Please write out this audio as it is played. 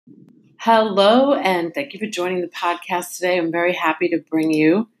Hello, and thank you for joining the podcast today. I'm very happy to bring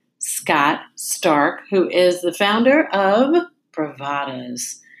you Scott Stark, who is the founder of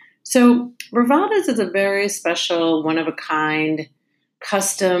Bravadas. So, Bravadas is a very special, one-of-a-kind,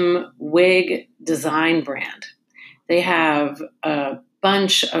 custom wig design brand. They have a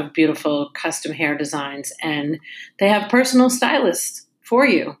bunch of beautiful custom hair designs, and they have personal stylists for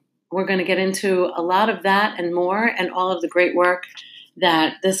you. We're going to get into a lot of that and more, and all of the great work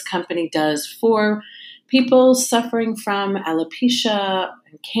that this company does for people suffering from alopecia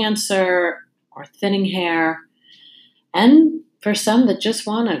and cancer or thinning hair, and for some that just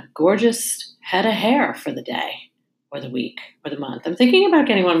want a gorgeous head of hair for the day or the week or the month. I'm thinking about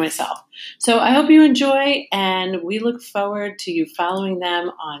getting one myself. So I hope you enjoy, and we look forward to you following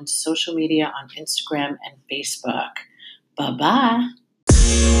them on social media, on Instagram and Facebook. Bye-bye.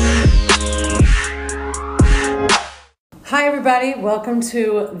 Hi, everybody. Welcome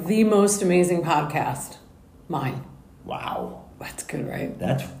to the most amazing podcast. Mine. Wow. That's good, right?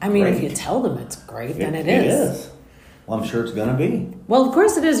 That's I mean, great. if you tell them it's great, then it is. It is. Well, I'm sure it's going to be. Well, of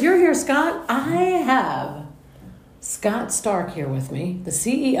course it is. You're here, Scott. I have Scott Stark here with me, the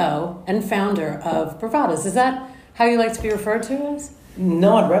CEO and founder of Bravadas. Is that how you like to be referred to as?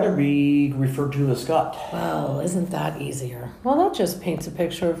 No, I'd rather be referred to as Scott. Well, isn't that easier? Well, that just paints a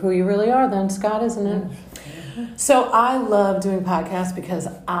picture of who you really are then, Scott, isn't it? So I love doing podcasts because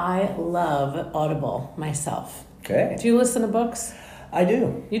I love Audible myself. Okay. Do you listen to books? I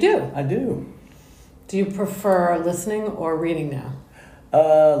do. You do? I do. Do you prefer listening or reading now?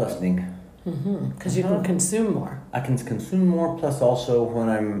 Listening. Because you can consume more. I can consume more, plus also when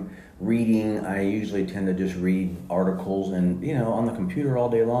I'm reading, I usually tend to just read articles, and, on the computer all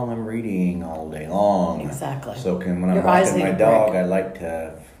day long, I'm reading all day long. Exactly. So when Your I'm eyes walking need my a dog, break. I like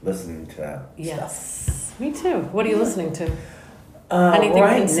to listen to stuff. Yes. Me too. What are you listening to? Anything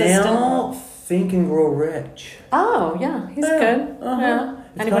right consistent? now, Think and Grow Rich. Oh, yeah. He's good. Yeah.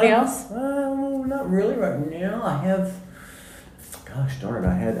 Anybody else? Not really right now. I have, gosh darn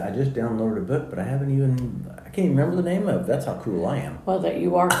it, I just downloaded a book, but I can't even remember the name of it. That's how cool I am. Well, that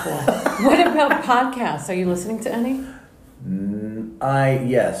you are cool. What about podcasts? Are you listening to any?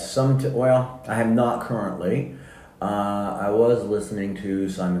 Yes, I have not currently. I was listening to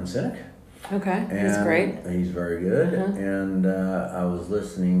Simon Sinek. Okay, he's great. He's very good. And I was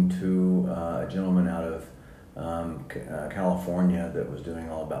listening to a gentleman out of California that was doing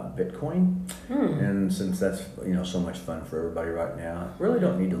all about Bitcoin. And since that's so much fun for everybody right now, I really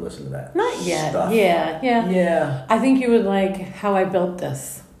don't need to listen to that. Not yet. Stuff. Yeah. I think you would like How I Built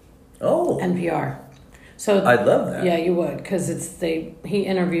This. Oh. NPR. So I'd love that. Yeah, you would, because Guy Ritchie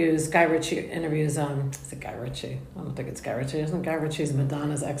interviews, is it Guy Ritchie? I don't think it's Guy Ritchie. Isn't Guy Ritchie's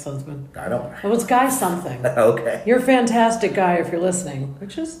Madonna's ex-husband? I don't. Well, it's Guy something. Okay. You're a fantastic guy if you're listening,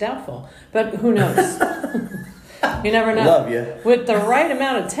 which is doubtful, but who knows? You never know. Love you. With the right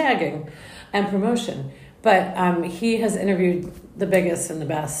amount of tagging and promotion. But he has interviewed the biggest and the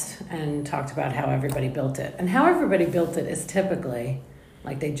best and talked about how everybody built it. And how everybody built it is typically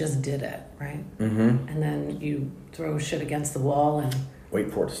like they just did it, right? Mm-hmm. And then you throw shit against the wall and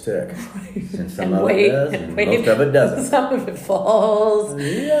wait for it to stick. Right. And some of it does, and most of it doesn't. Some of it falls.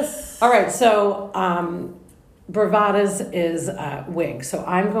 Yes. All right, so Bravadas is wig. So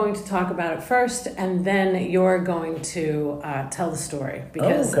I'm going to talk about it first, and then you're going to tell the story,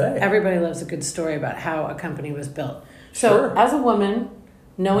 because everybody loves a good story about how a company was built. So as a woman,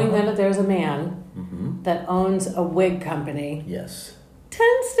 knowing that there's a man that owns a wig company, yes,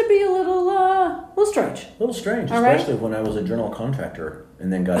 tends to be a little strange. A little strange, All especially right? when I was a general contractor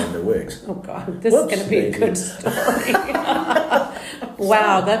and then got into wigs. Oh God, this is going to be a good story.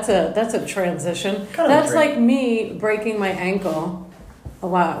 Wow, that's a transition. That's like me breaking my ankle.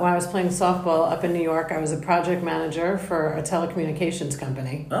 When I was playing softball up in New York, I was a project manager for a telecommunications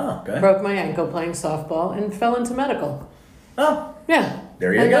company. Oh, okay. Broke my ankle playing softball and fell into medical. Oh, yeah.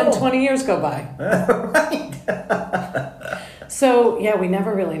 There you go. go. And then 20 years go by. Right. So, yeah, we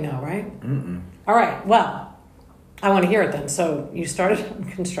never really know, right? Mm-mm. All right, well, I want to hear it then. So you started in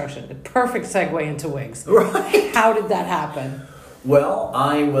construction. The perfect segue into wigs. Right. How did that happen? Well,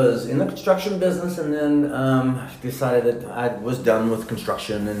 I was in the construction business, and then decided that I was done with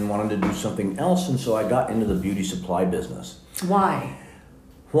construction and wanted to do something else, and so I got into the beauty supply business. Why?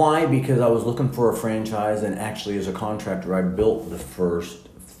 Why? Because I was looking for a franchise, and actually as a contractor, I built the first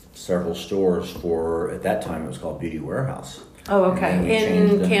several stores for, at that time it was called Beauty Warehouse. Oh, okay.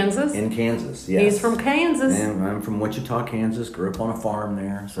 In Kansas? In Kansas, yes. He's from Kansas. And I'm from Wichita, Kansas. Grew up on a farm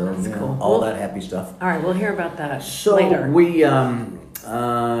there. So, that's cool. All that happy stuff. All right, we'll hear about that so later. We,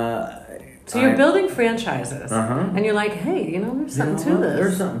 So you're building franchises, and you're like, hey, there's something to this.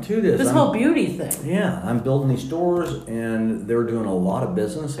 There's something to this. This whole beauty thing. Yeah, I'm building these stores, and they're doing a lot of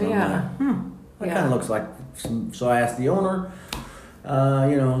business. And I'm like, that kind of looks like. So I asked the owner,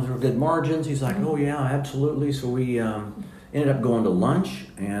 there were good margins. He's like, oh yeah, absolutely. So we ended up going to lunch,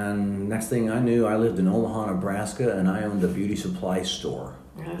 and next thing I knew, I lived in Omaha, Nebraska, and I owned a beauty supply store.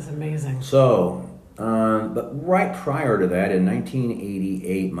 That's amazing. So, but right prior to that, in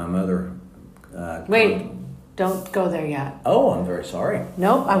 1988, my mother. Wait, don't go there yet. Oh, I'm very sorry.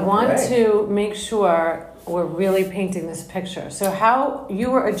 Nope, I want to make sure we're really painting this picture. So how, you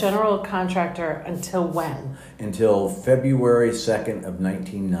were a general contractor until when? Until February 2nd of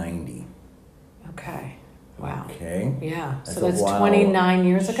 1990. Okay, wow. Okay. Yeah, so that's 29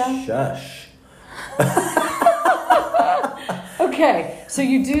 years ago? Shush. Okay, so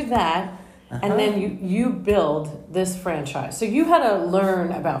you do that. And then you build this franchise. So you had to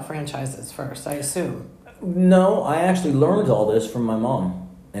learn about franchises first, I assume. No, I actually learned all this from my mom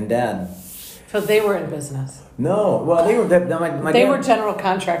and dad. So they were in business. No, well, they were. They were general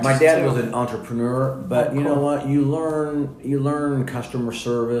contractors. My dad was an entrepreneur, but you know what? You learn customer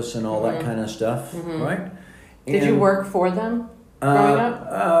service and all that kind of stuff, right? Did you work for them growing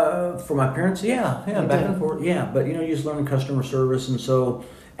up? For my parents, yeah, back and forth, yeah. But you just learn customer service, and so.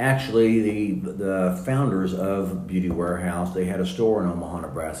 Actually, the founders of Beauty Warehouse, they had a store in Omaha,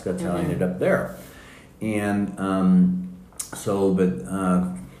 Nebraska. That's how I ended up there. And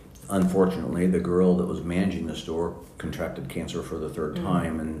unfortunately, the girl that was managing the store contracted cancer for the third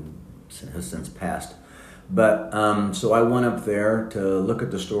time and has since passed. But so I went up there to look at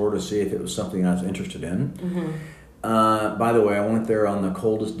the store to see if it was something I was interested in. By the way, I went there on the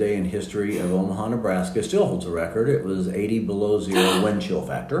coldest day in history of Omaha, Nebraska. It still holds a record. It was 80 below zero wind chill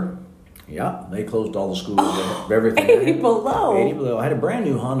factor. Yeah, they closed all the schools, everything. 80 below? 80 below. I had a brand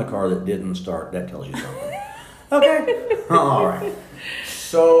new Honda car that didn't start. That tells you something. Okay. All right.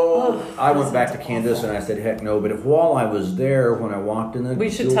 So I went back to Kansas and I said, heck no. But while I was there, when I walked in the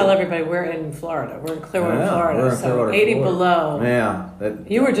We should tell everybody we're in Florida. We're in Clearwater, Florida. We're in Clearwater, 80 Florida. below. Yeah.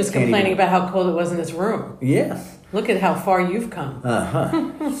 You were just complaining about how cold it was in this room. Yes. Look at how far you've come.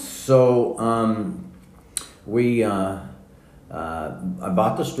 So I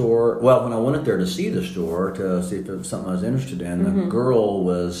bought the store. Well, when I went up there to see the store, to see if it was something I was interested in, the girl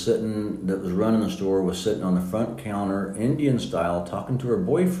that was running the store was sitting on the front counter, Indian style, talking to her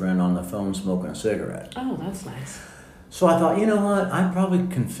boyfriend on the phone, smoking a cigarette. Oh, that's nice. So I thought, you know what, I probably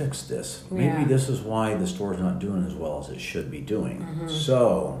can fix this. Maybe this is why the store's not doing as well as it should be doing.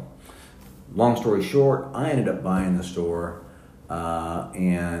 So, long story short, I ended up buying the store,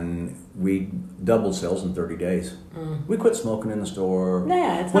 and we doubled sales in 30 days. We quit smoking in the store.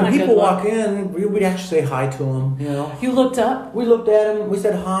 Yeah, it's when not a people good walk look. in, we'd actually say hi to them. You looked up. We looked at them. We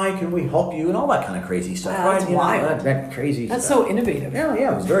said hi. Can we help you? And all that kind of crazy stuff. Wow, that's wild. That crazy. That's stuff. so innovative.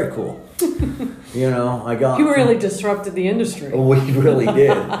 Yeah, it was very cool. I got. You really disrupted the industry. We really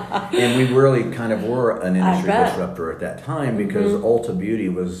did, and we really kind of were an industry disruptor at that time because Ulta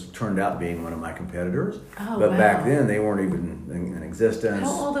Beauty turned out being one of my competitors. Oh, but back then they weren't even in existence.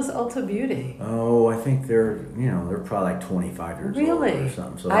 How old is Ulta Beauty? Oh, I think they're probably like 25 years old or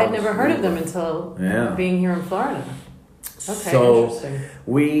something. So I had never heard of them until being here in Florida. Okay, interesting.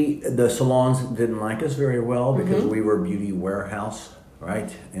 The salons didn't like us very well because we were a beauty warehouse,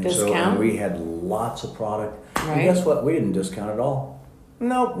 right? And Discount? So we had lots of product. Right. And guess what? We didn't discount at all.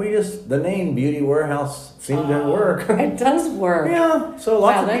 Nope, the name Beauty Warehouse seemed to work. It does work. Yeah, so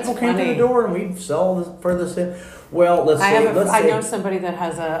lots of people came to the door and we'd sell for the same. Well, I know somebody that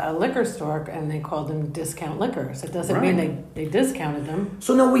has a liquor store, and they called them discount liquors. It doesn't mean they discounted them.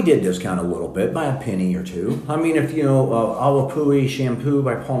 So no, we did discount a little bit by a penny or two. I mean, if Awapui shampoo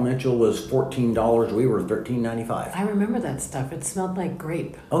by Paul Mitchell was $14, we were $13.95. I remember that stuff. It smelled like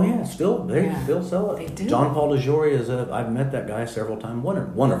grape. Oh yeah, they still sell it. They do. John Paul DeJory I've met that guy several times.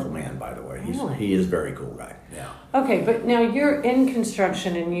 Wonderful man, by the way. He is a very cool guy. Yeah. Okay, but now you're in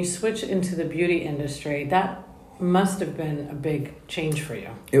construction and you switch into the beauty industry. That must have been a big change for you.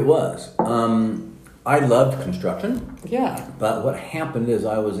 It was. I loved construction. Yeah. But what happened is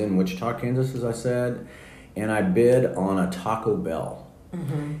I was in Wichita, Kansas, as I said, and I bid on a Taco Bell.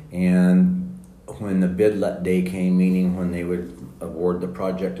 And when the bid let day came, meaning when they would award the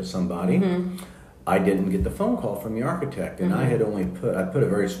project to somebody, I didn't get the phone call from the architect, and I had only put a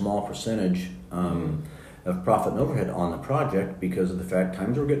very small percentage of profit and overhead on the project because of the fact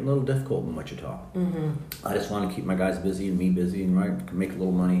times were getting a little difficult in Wichita. I just wanted to keep my guys busy and me busy and make a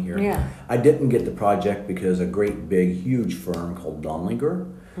little money here. Yeah. I didn't get the project because a great big huge firm called Donlinger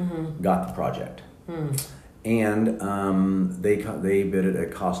got the project. And they bid it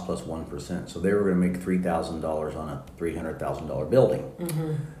at cost plus 1%. So they were going to make $3,000 on a $300,000 building.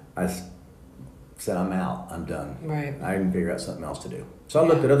 Mm-hmm. I said, I'm out. I'm done. Right. I can figure out something else to do. So I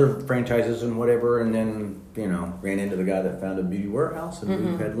looked at other franchises and whatever, and then, ran into the guy that founded Beauty Warehouse,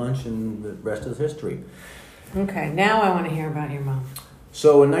 and we had lunch, and the rest is history. Okay, now I want to hear about your mom.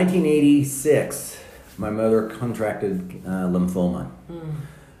 So in 1986, my mother contracted lymphoma,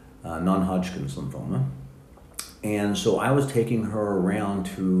 non-Hodgkin's lymphoma. And so I was taking her around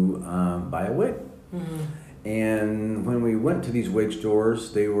to buy a wig. Mm-hmm. And when we went to these wig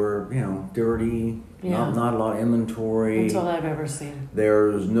stores, they were, dirty, not a lot of inventory. That's all I've ever seen. There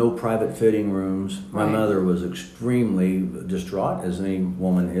was no private fitting rooms. My mother was extremely distraught, as any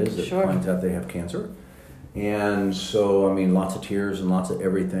woman is that finds out they have cancer. And so, lots of tears and lots of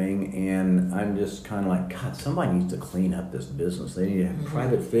everything. And I'm just kind of like, God, somebody needs to clean up this business. They need to have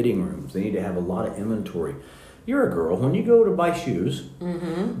private fitting rooms. They need to have a lot of inventory. You're a girl. When you go to buy shoes,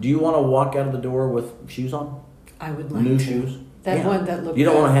 do you want to walk out of the door with shoes on? I would like new to. shoes. That one that looked. You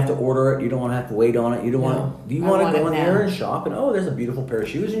don't want to have to order it. You don't want to have to wait on it. You don't want. Do you want to go in there and shop and there's a beautiful pair of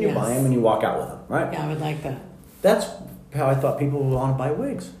shoes and you buy them and you walk out with them, right? Yeah, I would like that. That's how I thought people would want to buy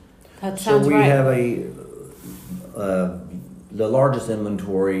wigs. That sounds right. So we have the largest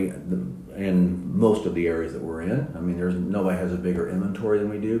inventory in most of the areas that we're in. Nobody has a bigger inventory than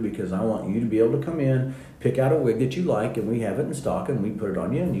we do, because I want you to be able to come in, pick out a wig that you like, and we have it in stock, and we put it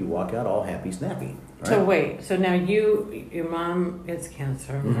on you, and you walk out all happy, snappy. Right? So now your mom gets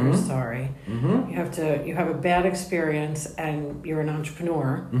cancer. I'm very sorry. Mm-hmm. You have a bad experience, and you're an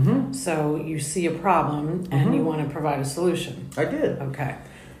entrepreneur. Mm-hmm. So you see a problem, and you want to provide a solution. I did. Okay.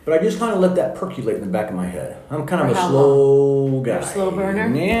 But I just kind of let that percolate in the back of my head. I'm kind of a slow guy. You're a slow burner?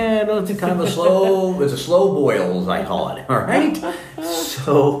 Yeah, it's kind of it's a slow boil, as I call it. All right?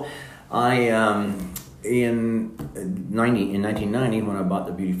 So I, in 1990, when I bought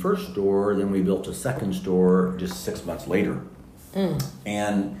the Beauty First store, then we built a second store just 6 months later.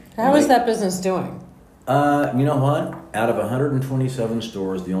 And how is that business doing? You know what? Out of 127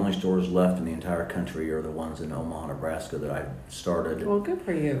 stores, the only stores left in the entire country are the ones in Omaha, Nebraska that I started. Well, good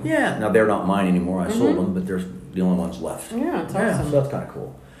for you. Yeah. Now, they're not mine anymore. I sold them, but they're the only ones left. Yeah, it's awesome. So that's kind of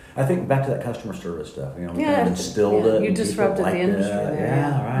cool. I think back to that customer service stuff. We kind of instilled it. You disrupted the industry there.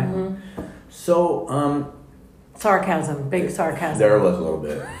 Yeah, right. Mm-hmm. So, sarcasm, big sarcasm. There was a little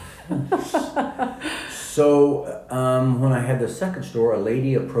bit. So when I had the second store, a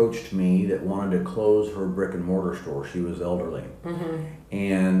lady approached me that wanted to close her brick and mortar store. She was elderly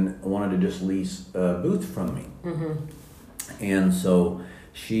and wanted to just lease a booth from me. And so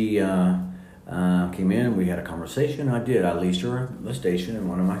she came in, we had a conversation. I leased her a station in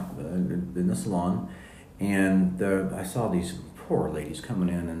one of my in the salon, and I saw these poor ladies coming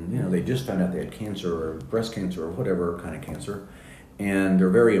in, and they just found out they had cancer or breast cancer or whatever kind of cancer. And they're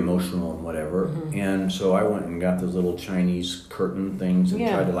very emotional and whatever. And so I went and got those little Chinese curtain things and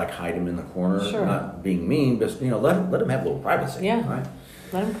tried to hide them in the corner. Sure. Not being mean, but let them have a little privacy. Yeah. Right?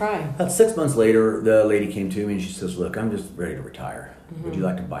 Let them cry. About 6 months later, the lady came to me and she says, "Look, I'm just ready to retire. Would you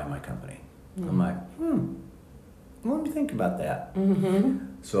like to buy my company?" I'm like, let me think about that.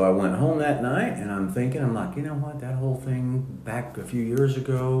 So I went home that night and I'm thinking, you know what, that whole thing back a few years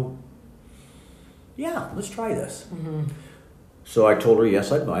ago, let's try this. So I told her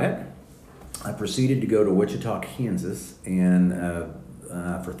yes, I'd buy it. I proceeded to go to Wichita, Kansas, and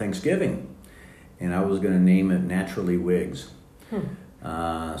for Thanksgiving, and I was going to name it Naturally Wigs.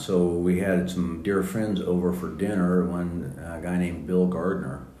 So we had some dear friends over for dinner. One guy named Bill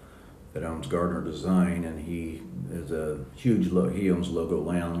Gardner that owns Gardner Design, and he is a huge. He owns Logo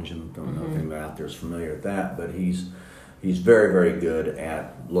Lounge, and don't know if anybody out there is familiar with that, but he's very, very good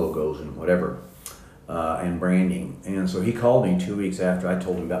at logos and whatever. And branding. And so he called me 2 weeks after I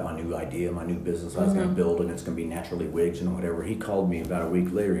told him about my new idea, my new business I was going to build, and it's going to be Naturally Wigs and whatever. He called me about a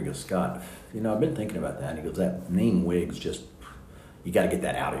week later. He goes, "Scott, I've been thinking about that." And he goes, "That name Wigs, you got to get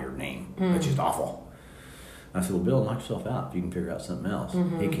that out of your name. It's just awful." I said, "Well, Bill, knock yourself out if you can figure out something else."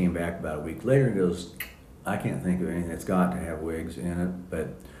 He came back about a week later and goes, "I can't think of anything that's got to have wigs in it,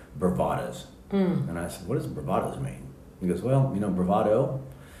 but Bravadas." And I said, "What does Bravadas mean?" He goes, "Well, bravado.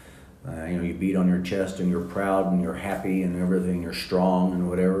 You beat on your chest and you're proud and you're happy and everything, you're strong and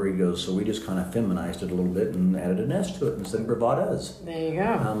whatever." He goes, "So we just kind of feminized it a little bit and added an S to it and said Bravadas." There you go.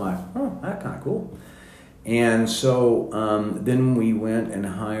 And I'm like, that's kind of cool. And so then we went and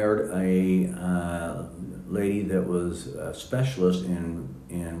hired a lady that was a specialist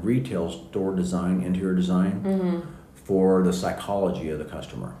in retail store design, interior design, for the psychology of the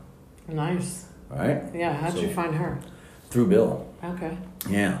customer. Nice. Right? Yeah, how'd you find her? Through Bill. Okay.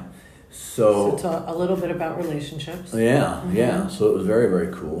 Yeah. So it's a little bit about relationships. Yeah, yeah. So it was very,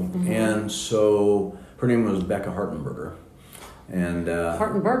 very cool. And so her name was Becca Hartenberger. And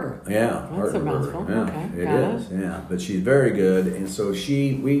Hartenberger. Yeah, That's a Hartenberger. mouthful. Yeah, Okay, it is. Yeah, but she's very good. And so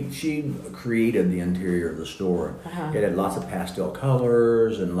she created the interior of the store. It had lots of pastel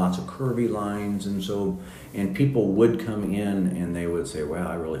colors and lots of curvy lines, and people would come in and they would say, "Wow,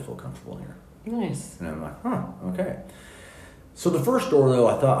 I really feel comfortable here." Nice. And I'm like, "Huh, okay." So the first store, though,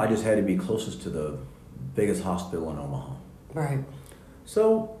 I thought I just had to be closest to the biggest hospital in Omaha. Right.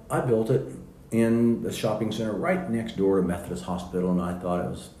 So I built it in the shopping center right next door to Methodist Hospital, and I thought it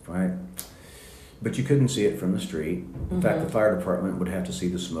was right. But you couldn't see it from the street. In fact, the fire department would have to see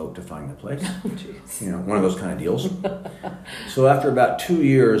the smoke to find the place. One of those kind of deals. So after about 2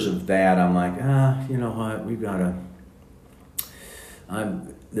 years of that, I'm like, you know what, we've got to...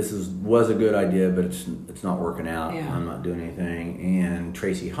 was a good idea, but it's not working out. Yeah. I'm not doing anything. And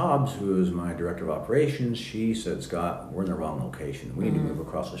Tracy Hobbs, who is my director of operations, she said, "Scott, we're in the wrong location. We need to move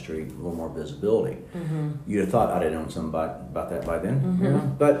across the street, a little more visibility." You'd have thought I'd have known something about that by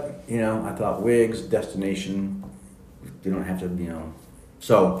then. But, I thought wigs, destination, you don't have to,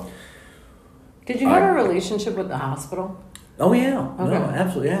 So. Did you have a relationship with the hospital? Oh, yeah. Okay. No,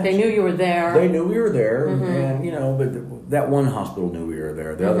 absolutely. Yeah. They knew you were there. They knew we were there, and but that one hospital knew we were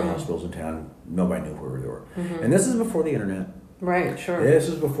there. The other hospitals in town, nobody knew where we were. And this is before the internet. Right, sure. This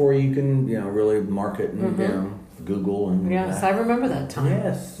is before you can, really market and Google and. Yes, I remember that time.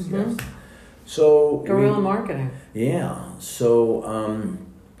 Yes, yes. So guerrilla marketing. Yeah. So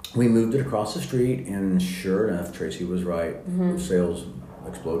we moved it across the street, and sure enough, Tracy was right. Sales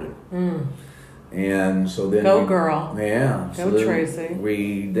exploded. And so then Go girl. Yeah. Go Tracy.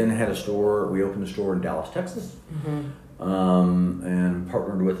 We then had a store. We opened a store in Dallas, Texas, and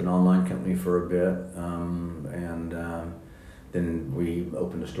partnered with an online company for a bit, and then we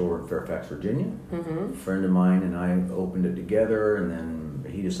opened a store in Fairfax, Virginia. A friend of mine and I opened it together, and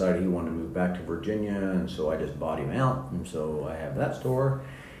then he decided he wanted to move back to Virginia, and so I just bought him out, and so I have that store.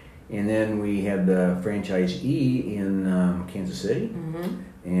 And then we had the franchisee in Kansas City.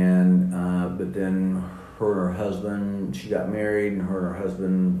 And but then her and her husband, she got married, and her and her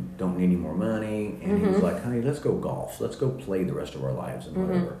husband don't need any more money, and he was like, "Honey, let's go golf. Let's go play the rest of our lives and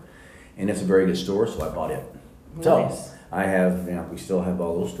whatever." And it's a very good store, so I bought it. Nice. So I have, we still have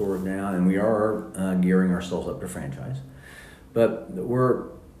all those stores now, and we are gearing ourselves up to franchise. But we're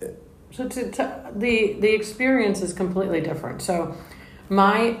So the experience is completely different. So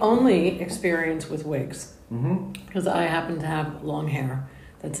my only experience with wigs, because I happen to have long hair.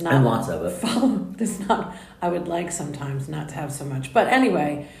 That's not, and lots of it. That's not. I would like sometimes not to have so much. But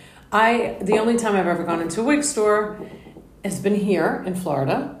anyway, the only time I've ever gone into a wig store has been here in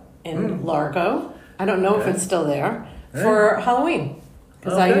Florida, in Largo. I don't know if it's still there for Halloween,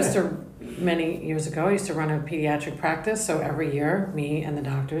 because I used to many years ago. I used to run a pediatric practice, so every year me and the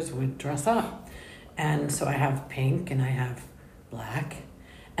doctors would dress up, and so I have pink and I have black,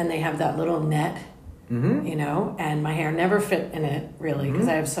 and they have that little net. And my hair never fit in it, really, because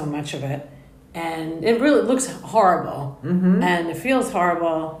I have so much of it. And it really looks horrible, and it feels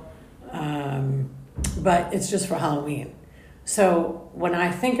horrible, but it's just for Halloween. So when I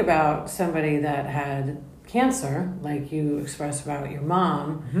think about somebody that had cancer, like you expressed about your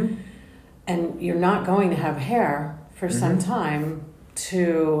mom, and you're not going to have hair for some time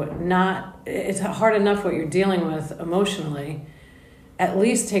it's hard enough what you're dealing with emotionally, at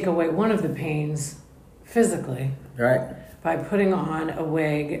least take away one of the pains physically, right, by putting on a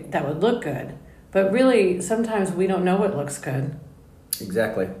wig that would look good. But really, sometimes we don't know what looks good.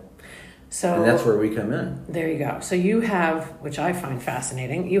 Exactly. So, and that's where we come in. There you go. So you have, which I find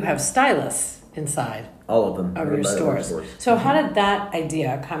fascinating, you have stylists inside. All of them. Of your stores. So how did that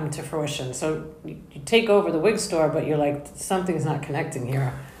idea come to fruition? So you take over the wig store, but you're like, something's not connecting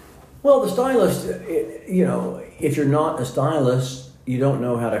here. Well, the stylist, if you're not a stylist, you don't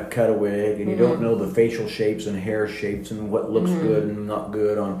know how to cut a wig, and you don't know the facial shapes and hair shapes and what looks good and not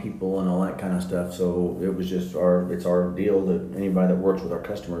good on people and all that kind of stuff. So it was just it's our deal that anybody that works with our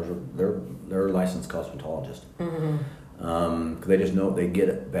customers, they're licensed cosmetologists. They just know they get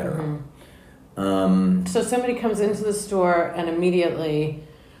it better. So somebody comes into the store and immediately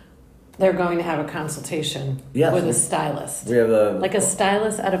they're going to have a consultation with a stylist. We have like a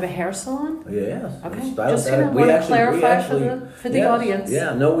stylist out of a hair salon? Yes. Okay. Just want to clarify for the audience.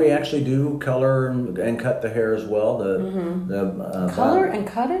 Yeah. No, we actually do color and cut the hair as well. Color and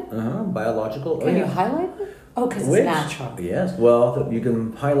cut it? Biological. Can you highlight it? Oh, because it's natural. Yes. Well, you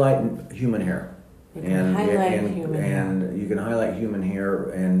can highlight human hair. You can highlight human hair. And you can highlight human hair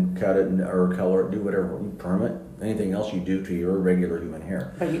and cut it or color it, do whatever, perm it, anything else you do to your regular human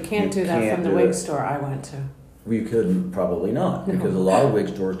hair. But you can't do that from the wig store I went to. Well, you couldn't, probably not, because a lot of wig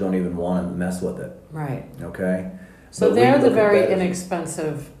stores don't even want to mess with it. Right. Okay? So they're the very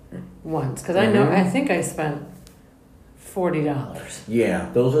inexpensive ones, because I think I spent $40. Yeah,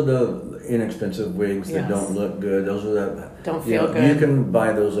 those are the inexpensive wigs that don't look good. Those are the don't feel good. You can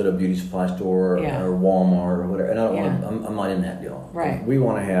buy those at a beauty supply store or Walmart or whatever. And I don't want. I'm not in that deal. Right. We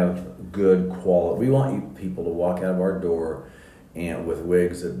want to have good quality. We want you people to walk out of our door and with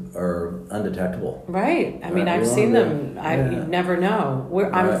wigs that are undetectable. Right. I mean, I've seen them. You never know.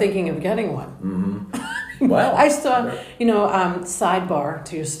 I'm thinking of getting one. Mm-hmm. Wow. I saw, sidebar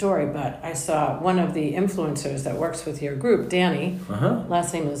to your story, but I saw one of the influencers that works with your group, Danny.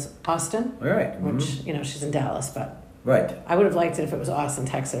 Last name is Austin. All right. Which, she's in Dallas, but right. I would have liked it if it was Austin,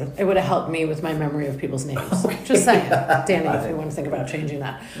 Texas. It would have helped me with my memory of people's names. Just saying. Danny, if you want to think about changing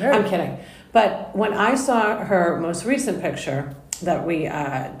that. Right. I'm kidding. But when I saw her most recent picture that we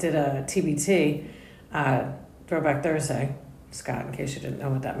did a TBT, Throwback Thursday, Scott, in case you didn't know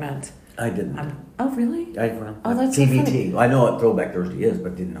what that meant. I didn't. Oh, really? Oh, that's TBT. so funny. I know what Throwback Thursday is,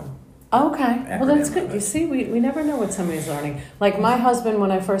 but didn't know. Okay. Well, that's good. You see, we never know what somebody's learning. Like my husband,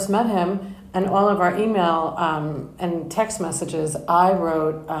 when I first met him, and all of our email and text messages, I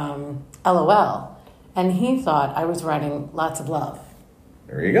wrote LOL. And he thought I was writing lots of love.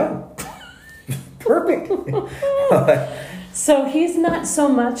 There you go. Perfect. So he's not so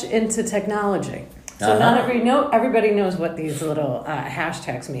much into technology. So everybody knows what these little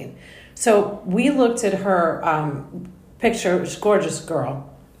hashtags mean. So we looked at her picture, gorgeous girl,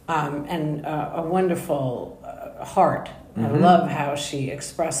 and a wonderful heart. I love how she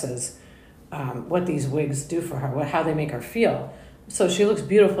expresses what these wigs do for her, how they make her feel. So she looks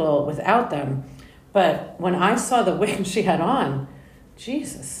beautiful without them. But when I saw the wig she had on,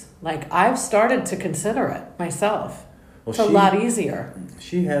 Jesus, I've started to consider it myself. Well, it's a lot easier.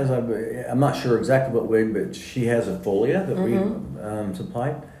 She has I'm not sure exactly what wig, but she has a folia that we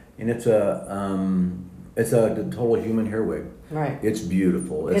supplied, and it's a total human hair wig. Right. It's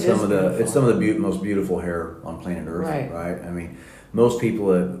beautiful. It's some of the most beautiful hair on planet Earth. Right. I mean, most people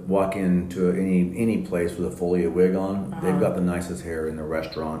that walk into any place with a folia wig on, they've got the nicest hair in the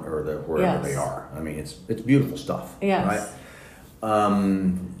restaurant or wherever they are. I mean, it's beautiful stuff. Yes. Right.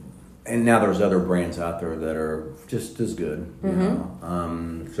 And now there's other brands out there that are just as good, you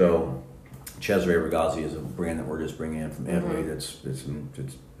know. So Cesare Ragazzi is a brand that we're just bringing in from Italy. It's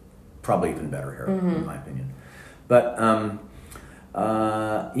probably even better hair, in my opinion. But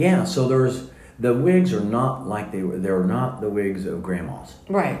so the wigs are not like they're not the wigs of grandmas.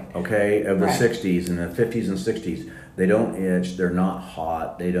 Right. Okay, of the 60s and the 50s and 60s. They don't itch. They're not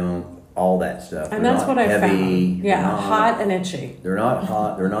hot. They don't. All that stuff. And that's what I found. Yeah, hot and itchy. They're not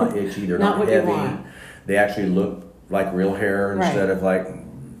hot. They're not itchy. They're not not heavy. They actually look like real hair instead of like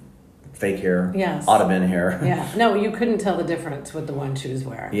fake hair. Yes. Audubon hair. Yeah. No, you couldn't tell the difference with the one she was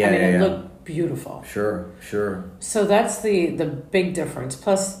wearing. Yeah, it looked beautiful. Sure. So that's the big difference.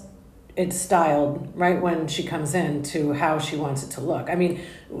 Plus, it's styled right when she comes in to how she wants it to look. I mean,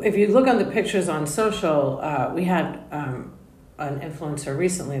 if you look on the pictures on social, we had an influencer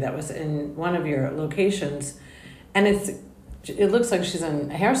recently that was in one of your locations, and it looks like she's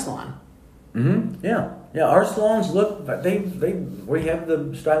in a hair salon. Yeah. Our salons look we have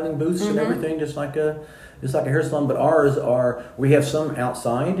the styling booths and everything just like a hair salon, but ours we have some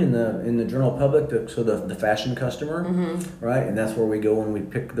outside in the general public, so the fashion customer, right? And that's where we go and we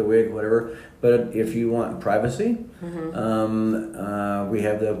pick the wig, whatever. But if you want privacy, we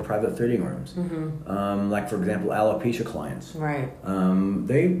have the private fitting rooms. Like for example, alopecia clients. Right. A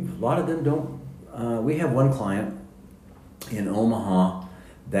lot of them don't. We have one client in Omaha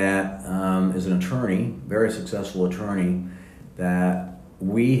that is an attorney, very successful attorney, that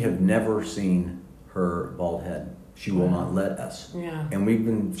we have never seen her bald head. She will not let us. Yeah.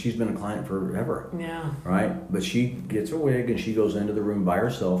 And she's been a client forever. Yeah. Right? But she gets her wig and she goes into the room by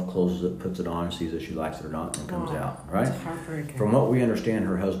herself, closes it, puts it on, sees if she likes it or not, and comes out. Right? It's heartbreaking. From what we understand,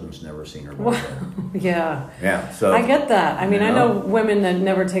 her husband's never seen her bald head. Yeah. Yeah. So I get that. I mean, I know women that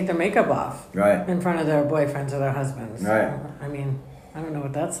never take their makeup off. Right. In front of their boyfriends or their husbands. Right. I mean, I don't know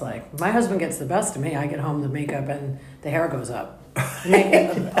what that's like. My husband gets the best of me. I get home, the makeup and the hair goes up.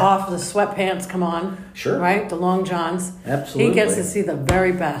 Make off, the sweatpants come on. Sure. Right? The long johns. Absolutely. He gets to see the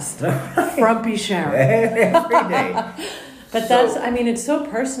very best. Frumpy Sharon. Every day. But it's so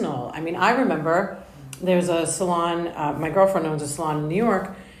personal. I mean, I remember there's a salon, my girlfriend owns a salon in New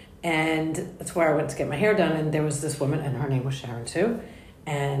York, and that's where I went to get my hair done, and there was this woman, and her name was Sharon too,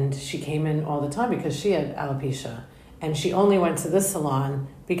 and she came in all the time because she had alopecia. And she only went to this salon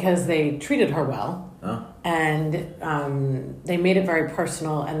because they treated her well. Oh. And they made it very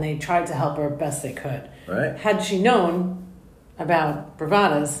personal, and they tried to help her best they could. Right. Had she known about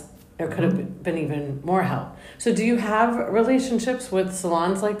Bravadas, there could have been even more help. So do you have relationships with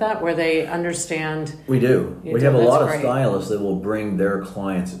salons like that where they understand? We do. We have a lot of great. stylists that will bring their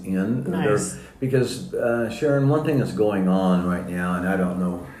clients in. Nice. Because, Sharon, one thing that's going on right now, and I don't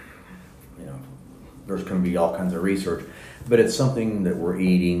know, there's going to be all kinds of research, but it's something that we're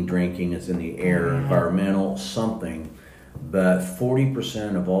eating, drinking, it's in the air, environmental, something. But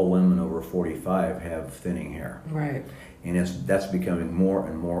 40% of all women over 45 have thinning hair. Right. And that's becoming more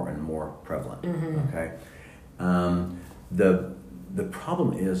and more and more prevalent. Okay. The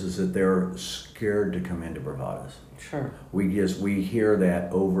problem is that they're scared to come into Bravadas. Sure. We hear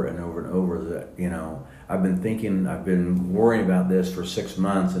that over and over and over that, I've been worrying about this for 6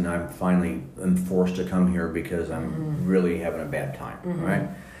 months, and I'm finally forced to come here because I'm really having a bad time,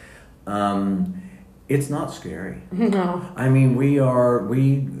 right? It's not scary. No. I mean,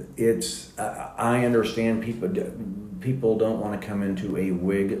 I understand people don't want to come into a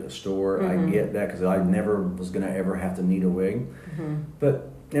wig store. I get that, because I never was going to ever have to need a wig. But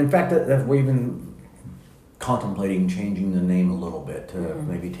in fact, that we've been contemplating changing the name a little bit to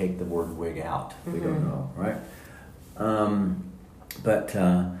maybe take the word wig out. We don't know, right?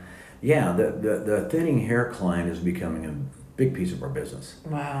 The thinning hair client is becoming a big piece of our business.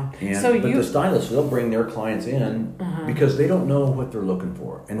 Wow. But the stylists, they'll bring their clients in because they don't know what they're looking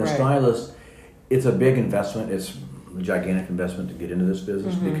for. And the stylist, it's a big investment. It's a gigantic investment to get into this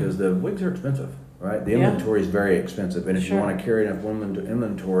business because the wigs are expensive, right? The inventory is very expensive. And if you want to carry enough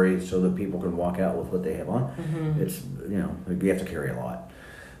inventory so that people can walk out with what they have on, it's, you have to carry a lot.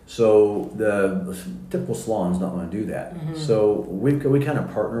 So the typical salon's not going to do that. So we kind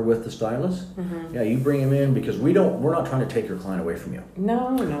of partner with the stylist. Yeah, you bring them in because we're not trying to take your client away from you.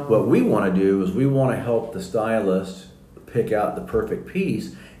 No. What we want to do is we want to help the stylist pick out the perfect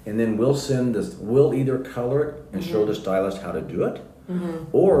piece, and then we'll either color it and show the stylist how to do it,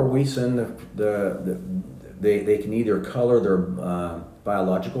 or we send they can either color their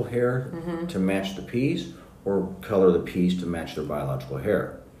biological hair to match the piece, or color the piece to match their biological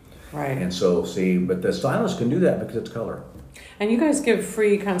hair. Right. And so, but the stylist can do that because it's color. And you guys give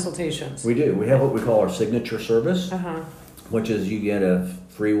free consultations. We do. We have what we call our signature service, which is you get a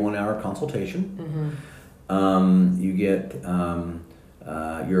free 1-hour consultation. You get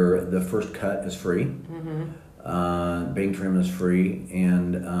the first cut is free. Bang trim is free,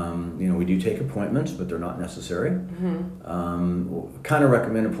 and we do take appointments, but they're not necessary. Kind of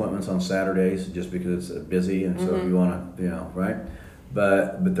recommend appointments on Saturdays just because it's busy, and so if you want to, right?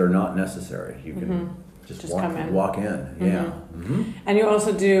 But they're not necessary. You can just walk in. Yeah. And you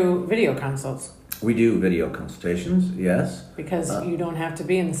also do video consults. We do video consultations, yes. Because you don't have to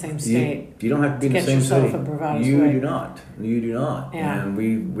be in the same state. You don't have to be in the same state. You do not. You do not. Yeah. And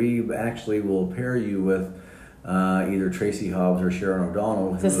we actually will pair you with either Tracy Hobbs or Sharon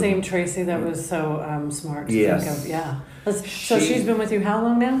O'Donnell. The same Tracy that was so smart to yes. think of. Yeah. So she's been with you how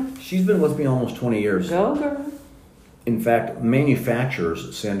long now? She's been with me almost 20 years. Go, girl. In fact,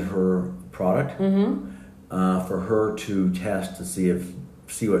 manufacturers send her product for her to test to see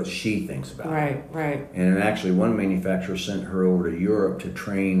what she thinks about it. Right. And actually, one manufacturer sent her over to Europe to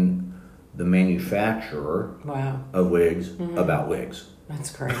train the manufacturer of wigs about wigs.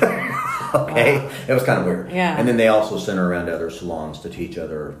 That's crazy. Okay, wow. It was kind of weird. Yeah. And then they also sent her around to other salons to teach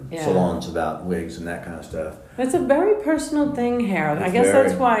other salons about wigs and that kind of stuff. It's a very personal thing, Harold. I guess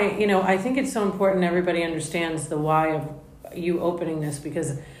that's why, I think it's so important everybody understands the why of you opening this,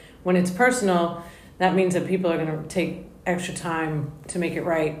 because when it's personal, that means that people are going to take extra time to make it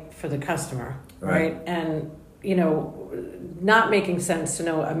right for the customer, right? And, not making sense to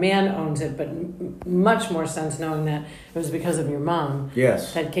know a man owns it, but much more sense knowing that it was because of your mom.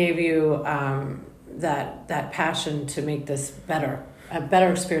 Yes. That gave you that passion to make this a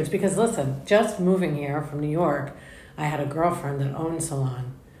better experience. Because listen, just moving here from New York, I had a girlfriend that owned a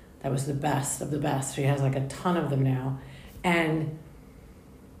salon that was the best of the best. She has like a ton of them now. And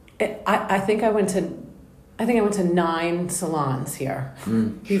I think I went to 9 salons here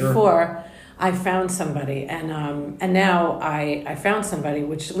before I found somebody, and now I found somebody,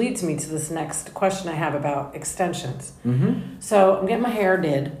 which leads me to this next question I have about extensions. So I'm getting my hair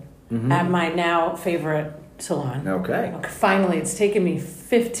did at my now favorite salon. Okay. Finally, it's taken me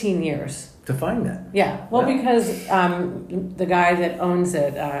 15 years to find that. Yeah. Well, because the guy that owns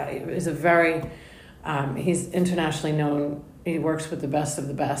it is a very he's internationally known. He works with the best of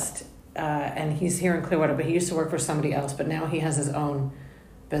the best, and he's here in Clearwater. But he used to work for somebody else, but now he has his own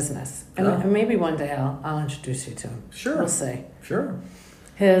business. And maybe one day I'll introduce you to him. Sure. We'll see. Sure.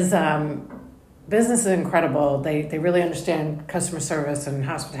 His business is incredible. They really understand customer service and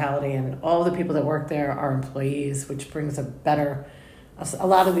hospitality, and all the people that work there are employees, which brings a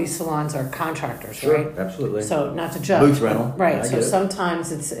lot of these salons are contractors, sure, right? Absolutely. So not to judge. Booth rental. Right. So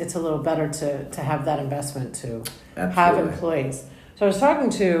sometimes it's a little better to have that investment to have employees. So I was talking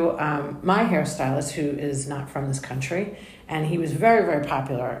to my hairstylist, who is not from this country, and he was very, very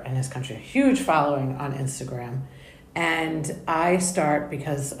popular in his country, a huge following on Instagram. And I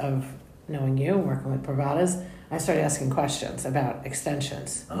because of knowing you, working with Bravadas, I started asking questions about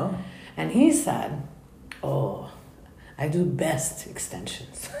extensions. Oh. And he said, I do best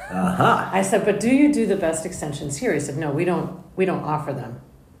extensions. Uh-huh. I said, but do you do the best extensions here? He said, no, we don't offer them.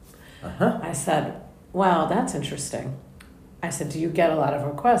 Uh-huh. I said, wow, that's interesting. I said, do you get a lot of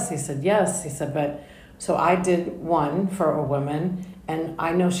requests? He said, yes. He said, so I did one for a woman, and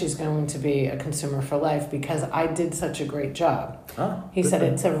I know she's going to be a consumer for life because I did such a great job. He said,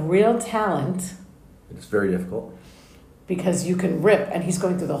 it's a real talent. It's very difficult. Because you can rip, and he's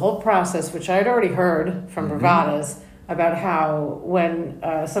going through the whole process, which I had already heard from Bravadas, about how when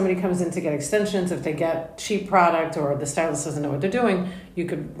somebody comes in to get extensions, if they get cheap product or the stylist doesn't know what they're doing, you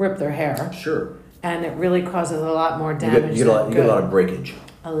could rip their hair. Sure. And it really causes a lot more damage. You get a lot of breakage.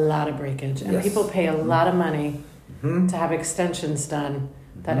 A lot of breakage. And yes. people pay a lot of money to have extensions done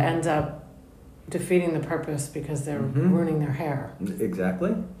that end up defeating the purpose because they're ruining their hair.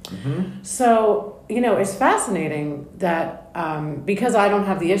 Exactly. So, it's fascinating that because I don't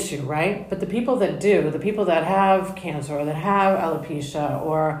have the issue, right? But the people that do, the people that have cancer or that have alopecia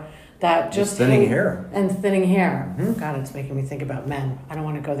or that just thinning hair. And thinning hair. God, it's making me think about men. I don't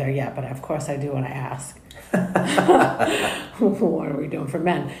want to go there yet, but of course I do when I ask. What are we doing for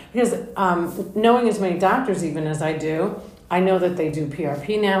men? Because knowing as many doctors even as I do, I know that they do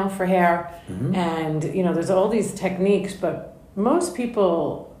PRP now for hair. And, there's all these techniques, but most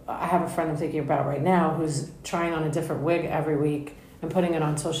people, I have a friend I'm thinking about right now who's trying on a different wig every week and putting it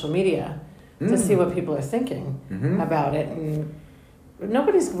on social media to see what people are thinking about it. And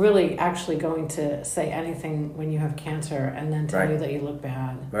nobody's really actually going to say anything when you have cancer and then tell you that you look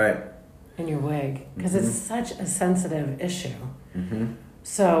bad in your wig because it's such a sensitive issue.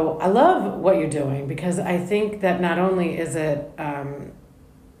 So I love what you're doing because I think that not only is it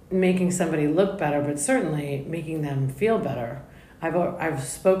making somebody look better, but certainly making them feel better. I've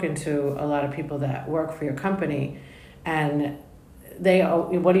spoken to a lot of people that work for your company, and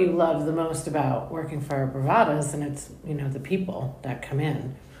what do you love the most about working for Bravadas? And it's the people that come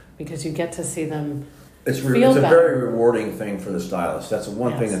in because you get to see them. It's a very rewarding thing for the stylist. That's the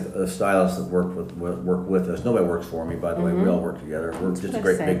one thing that the stylists that work with us. Nobody works for me, by the way. We all work together. We're just a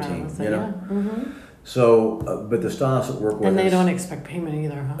great big team, So, but the stylists that work with us, and they don't expect payment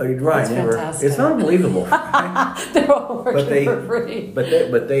either, huh? Right? Fantastic. It's unbelievable. They're all working for free.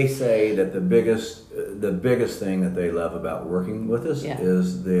 But they say that the biggest thing that they love about working with us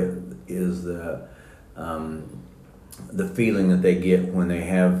is the feeling that they get when they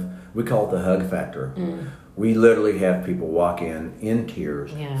have. We call it the hug factor. We literally have people walk in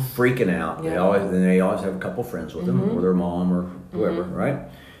tears, freaking out. They always have a couple friends with them, or their mom, or whoever, right?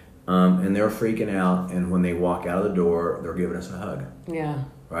 And they're freaking out. And when they walk out of the door, they're giving us a hug. Yeah.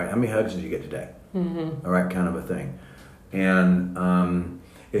 Right. How many hugs did you get today? All right, kind of a thing. And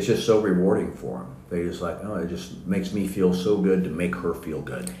it's just so rewarding for them. They just it just makes me feel so good to make her feel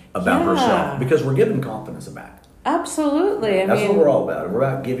good about herself because we're giving confidence back. Absolutely. That's what we're all about. We're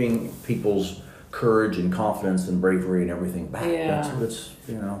about giving people's courage and confidence and bravery and everything back. Yeah.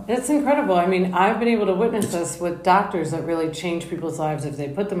 It's incredible. I mean, I've been able to witness this with doctors that really change people's lives if they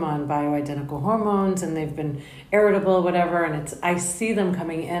put them on bioidentical hormones and they've been irritable, whatever. And I see them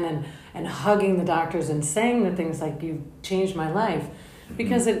coming in and hugging the doctors and saying the things like, "You've changed my life,"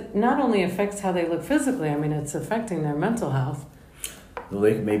 because it not only affects how they look physically. I mean, it's affecting their mental health. Well,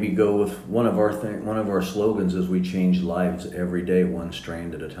 they could maybe go with one of our slogans is we change lives every day, one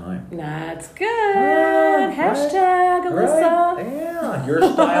strand at a time. That's good. Hashtag Alyssa. Right. Yeah, your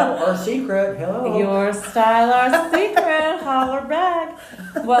style, our secret. Hello. Your style, our secret. Holler back.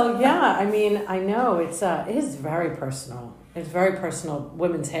 Well, yeah. I mean, I know it is very personal. It's very personal.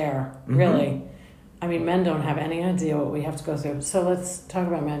 Women's hair, really. I mean, men don't have any idea what we have to go through. So let's talk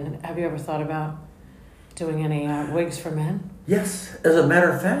about men. Have you ever thought about doing any wigs for men? Yes, as a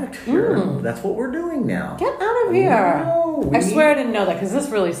matter of fact, that's what we're doing now. Get out of here. No, I swear I didn't know that because this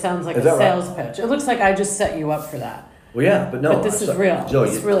really sounds like a sales pitch. It looks like I just set you up for that. Well, yeah, but no. But this is real. Joe,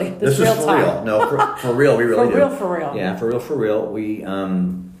 this is for time. real. No, for real, we really do. For real. Yeah, for real.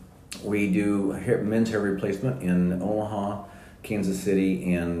 We do men's hair replacement in Omaha, Kansas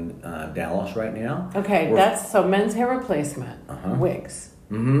City and Dallas right now. Okay, so men's hair replacement, wigs.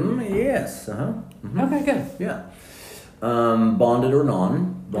 Yes. Okay, good. Yeah. Bonded or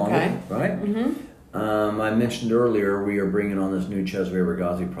non-bonded, okay. Right? I mentioned earlier we are bringing on this new Cesare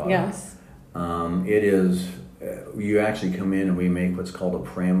Ragazzi product. Yes. It is, you actually come in and we make what's called a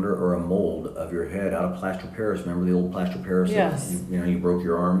parameter or a mold of your head out of plaster Paris. Remember the old plaster Paris? Yes. You broke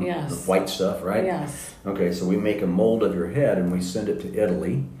your arm? Yes. The white stuff, right? Yes. Okay, so we make a mold of your head and we send it to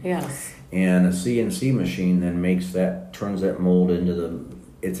Italy. Yes. And a CNC machine then turns that mold into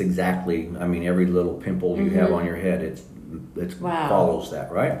it's exactly, every little pimple you have on your head, it follows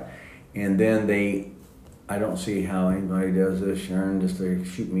that, right? And then I don't see how anybody does this, Sharon, just to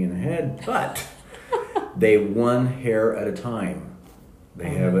shoot me in the head, but they one hair at a time. They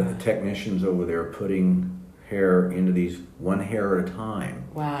have technicians over there putting hair into these one hair at a time.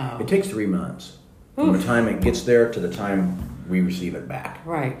 Wow. It takes 3 months from the time it gets there to the time we receive it back.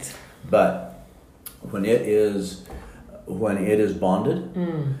 Right. But when it is bonded,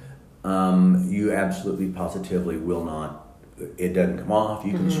 you absolutely positively will not. It doesn't come off.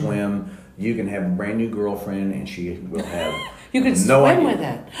 You can swim. You can have a brand new girlfriend, and she will have. You can no swim idea. with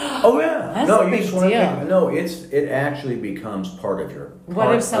it. Oh yeah, that's a big deal. No, it actually becomes part of your.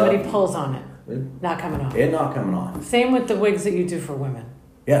 What if somebody pulls on it? Not coming off. It not coming off. Same with the wigs that you do for women.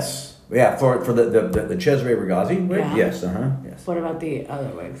 Yes. Yeah. For the Cesare Ragazzi wig. Yeah. Yes. Yes. What about the other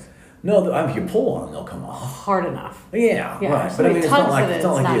wigs? No, if you pull on them, they'll come off. Hard enough. Yeah, right. But it's not like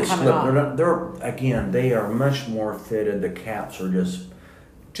you slip. They are much more fitted. The caps are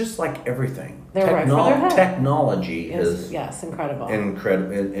just like everything. They're right for their head. Technology has incredible.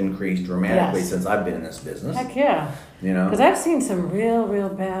 Increased dramatically since I've been in this business. Heck yeah. Because I've seen some real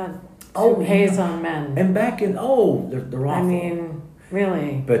bad toupees on men. And back in they're awful.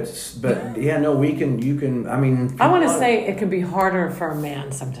 Really. But yeah, no, you can. I want to say it can be harder for a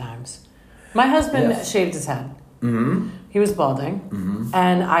man sometimes. My husband shaved his head. Mm-hmm. He was balding,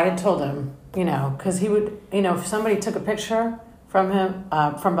 and I had told him, because he would, if somebody took a picture from him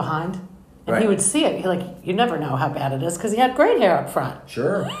from behind, and he would see it, you never know how bad it is because he had great hair up front.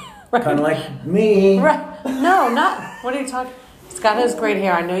 Sure. Right. Kind of like me. Right. No, not. What are you talking? Scott has great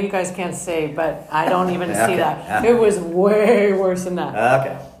hair. I know you guys can't see, but I don't even see that. It was way worse than that.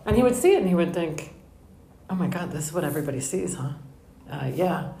 Okay. And he would see it and he would think, oh my God, this is what everybody sees, huh?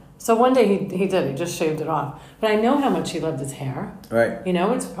 Yeah. So one day he did. He just shaved it off. But I know how much he loved his hair. Right.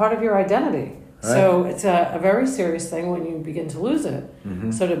 It's part of your identity. Right. So it's a very serious thing when you begin to lose it.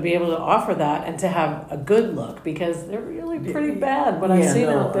 Mm-hmm. So to be able to offer that and to have a good look, because they're really pretty bad what I've seen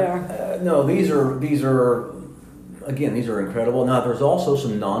out there. No, these are. Again, these are incredible. Now, there's also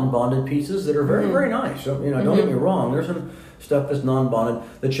some non-bonded pieces that are very, very nice. So, don't get me wrong. There's some stuff that's non-bonded.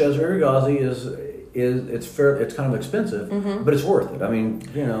 The Cesare Ragazzi it's kind of expensive, but it's worth it.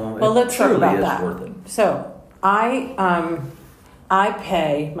 Well, let's talk about that. Worth it. So, I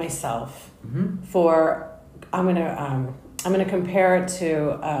pay myself for. I'm gonna compare it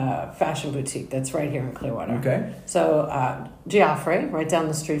to a fashion boutique that's right here in Clearwater. Okay. So, Geoffrey, right down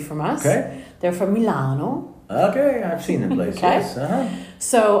the street from us. Okay. They're from Milano. Okay, I've seen the place. Okay. Yes.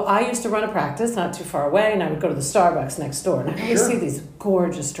 So I used to run a practice not too far away, and I would go to the Starbucks next door, and I always see these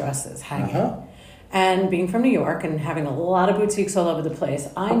gorgeous dresses hanging. And being from New York and having a lot of boutiques all over the place,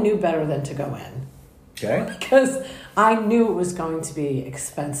 I knew better than to go in. Okay. Because I knew it was going to be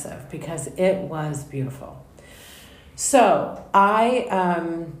expensive because it was beautiful. So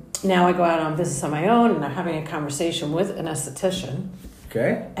now I go out on business on my own, and I'm having a conversation with an esthetician.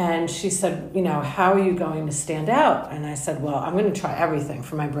 Okay. And she said, how are you going to stand out? And I said, well, I'm going to try everything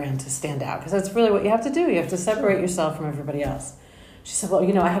for my brand to stand out because that's really what you have to do. You have to separate yourself from everybody else. She said, well,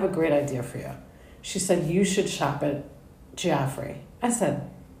 I have a great idea for you. She said, you should shop at Geoffrey. I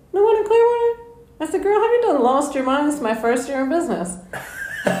said, no one in Clearwater? I said, girl, have you done lost your mind? This is my first year in business.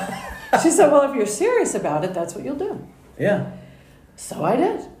 She said, well, if you're serious about it, that's what you'll do. Yeah. So I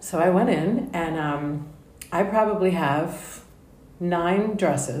did. So I went in, and I probably have 9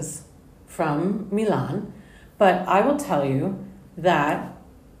 dresses from Milan, but I will tell you that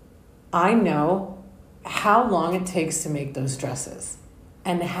I know how long it takes to make those dresses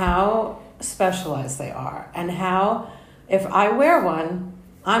and how specialized they are and how if I wear one,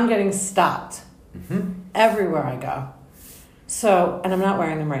 I'm getting stopped everywhere I go. So, and I'm not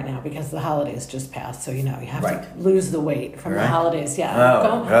wearing them right now because the holidays just passed, so you have to lose the weight from the holidays.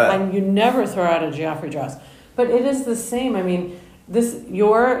 Yeah, and you never throw out a Geoffrey dress. But it is the same.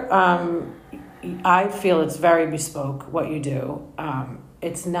 I feel it's very bespoke what you do.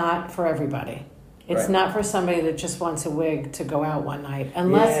 It's not for everybody. It's not for somebody that just wants a wig to go out one night,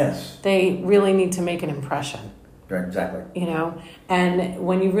 unless they really need to make an impression. Right, exactly. You know, and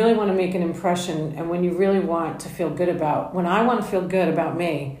when you really want to make an impression, and when you really want to feel good about, when I want to feel good about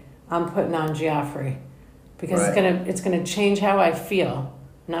me, I'm putting on Geoffrey, because it's gonna change how I feel,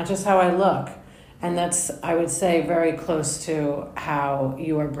 not just how I look. And that's, I would say, very close to how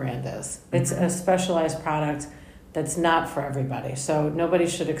your brand is. It's a specialized product that's not for everybody. So nobody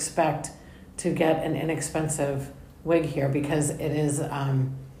should expect to get an inexpensive wig here, because it is,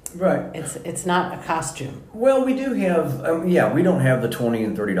 right. It's not a costume. Well, we do have, we don't have the $20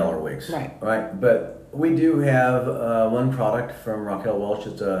 and $30 wigs. Right. Right. But we do have one product from Raquel Welch.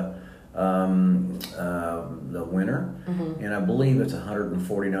 It's the winner, and I believe it's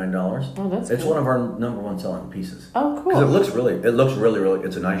 $149. Oh, that's It's cool. one of our number one selling pieces. Oh, cool. Because it looks really.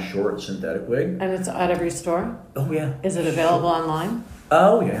 It's a nice short synthetic wig. And it's at every store? Oh yeah. Is it available online?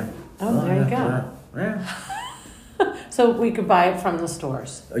 Oh yeah. Oh, there you go. Yeah. So we could buy it from the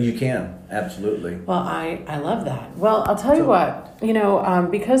stores. You can, absolutely. Well, I love that. Well, I'll tell you what,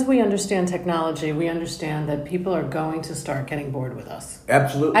 because we understand technology, we understand that people are going to start getting bored with us.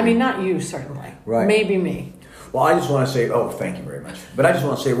 Absolutely. I mean, not you, certainly. Right. Maybe me. Well, I just want to say, thank you very much. But I just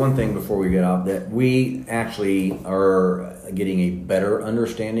want to say one thing before we get off, that we actually are getting a better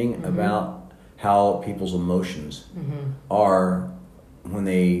understanding about how people's emotions are when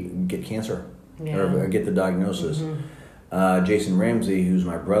they get cancer or get the diagnosis. Jason Ramsey, who's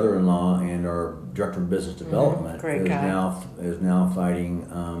my brother-in-law and our director of business development, is now fighting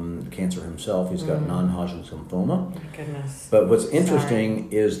cancer himself. He's got non-Hodgkin's lymphoma. My goodness. But what's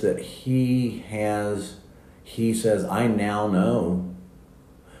interesting is that he says, I now know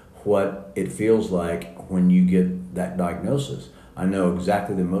what it feels like when you get that diagnosis. I know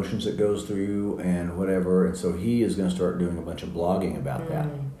exactly the emotions it goes through and whatever. And so he is going to start doing a bunch of blogging about that.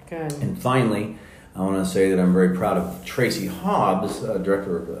 Good. And finally, I want to say that I'm very proud of Tracy Hobbs,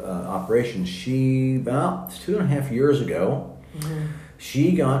 Director of Operations. She, about 2.5 years ago,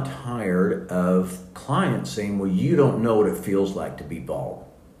 she got tired of clients saying, well, you don't know what it feels like to be bald.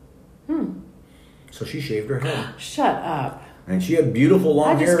 So she shaved her head. Shut up. And she had beautiful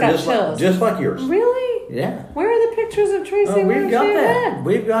long hair, just like yours. Really? Yeah. Where are the pictures of Tracy? We've got that.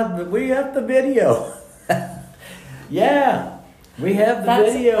 We have the video. Yeah. We have the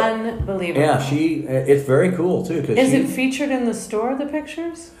video. That's unbelievable. Yeah, it's very cool too. Is it featured in the store, the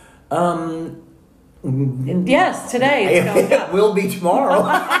pictures? Yes, today it's going up. It will be tomorrow.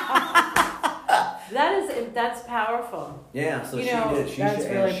 That's powerful. Yeah, so she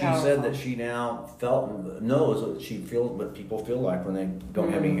said that she now knows what she feels, what people feel like when they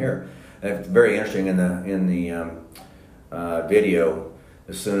don't have any hair. And it's very interesting in the video.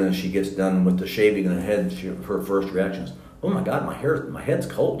 As soon as she gets done with the shaving of the head, her first reaction is, "Oh my God, my head's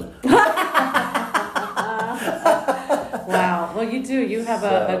cold." Wow. Well, you do. You have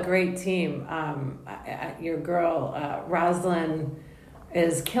a great team. Your girl, Roslyn,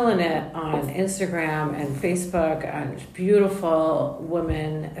 is killing it on Instagram and Facebook. A beautiful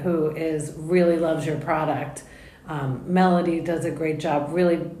woman who really loves your product. Melody does a great job,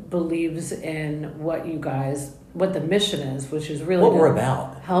 really believes in what the mission is, which is really what we're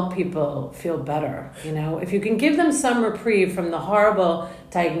about. Help people feel better. If you can give them some reprieve from the horrible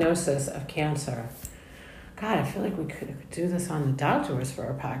diagnosis of cancer. God, I feel like we could do this on the Dodgers for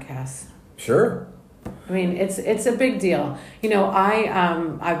our podcast. Sure. I mean, it's a big deal.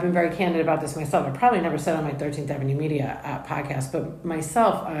 I've been very candid about this myself. I probably never said on my 13th Avenue Media podcast, but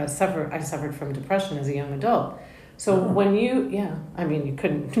myself, I suffered from depression as a young adult. So when you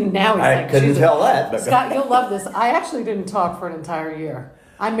couldn't. Now I couldn't tell that. But Scott, you'll love this. I actually didn't talk for an entire year.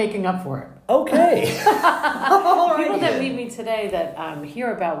 I'm making up for it. Okay. People that meet me today that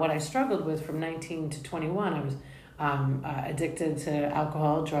hear about what I struggled with from 19 to 21. I was addicted to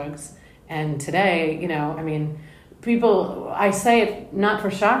alcohol, drugs. And today, people, I say it not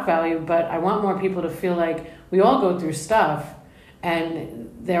for shock value, but I want more people to feel like we all go through stuff, and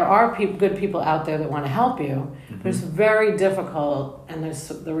there are good people out there that want to help you, but it's very difficult, and that's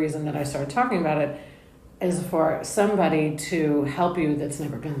the reason that I started talking about it, is for somebody to help you that's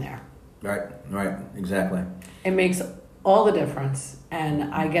never been there. Right, exactly. It makes all the difference,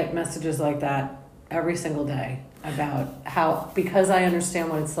 and I get messages like that every single day about how, because I understand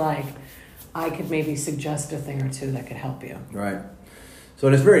what it's like, I could maybe suggest a thing or two that could help you. Right. So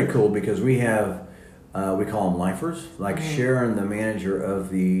it's very cool because we have, we call them lifers. Like Sharon, the manager of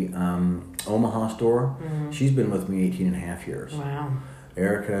the Omaha store, she's been with me 18 and a half years. Wow.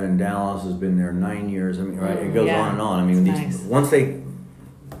 Erica in Dallas has been there 9 years. I mean, right? It goes on and on. I mean, nice. Once they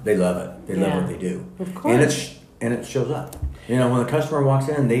love it. They love what they do. Of course. And it shows up. When the customer walks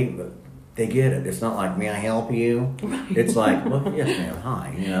in, they they get it. It's not like, may I help you? Right. It's like, well, yes, ma'am,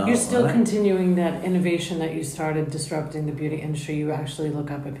 hi. You know, you're still continuing that innovation that you started disrupting the beauty industry. You actually look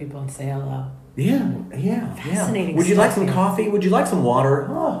up at people and say hello. Yeah. Fascinating. Would you like some coffee? Would you like some water?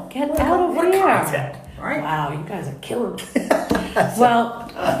 Oh, get out of here. Right? Wow, you guys are killing me. Well,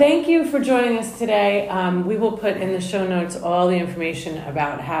 thank you for joining us today. We will put in the show notes all the information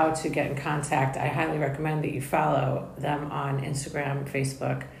about how to get in contact. I highly recommend that you follow them on Instagram,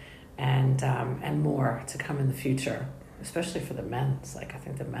 Facebook, and more to come in the future, especially for the men. It's like, I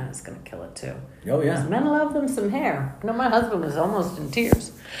think the men is going to kill it too. Oh, yeah. Because men love them some hair. I know my husband was almost in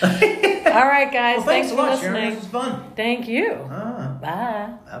tears. All right, guys. Well, thanks for a lot, listening. Sharon. This was fun. Thank you. Bye.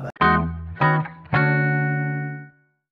 Bye. Bye-bye.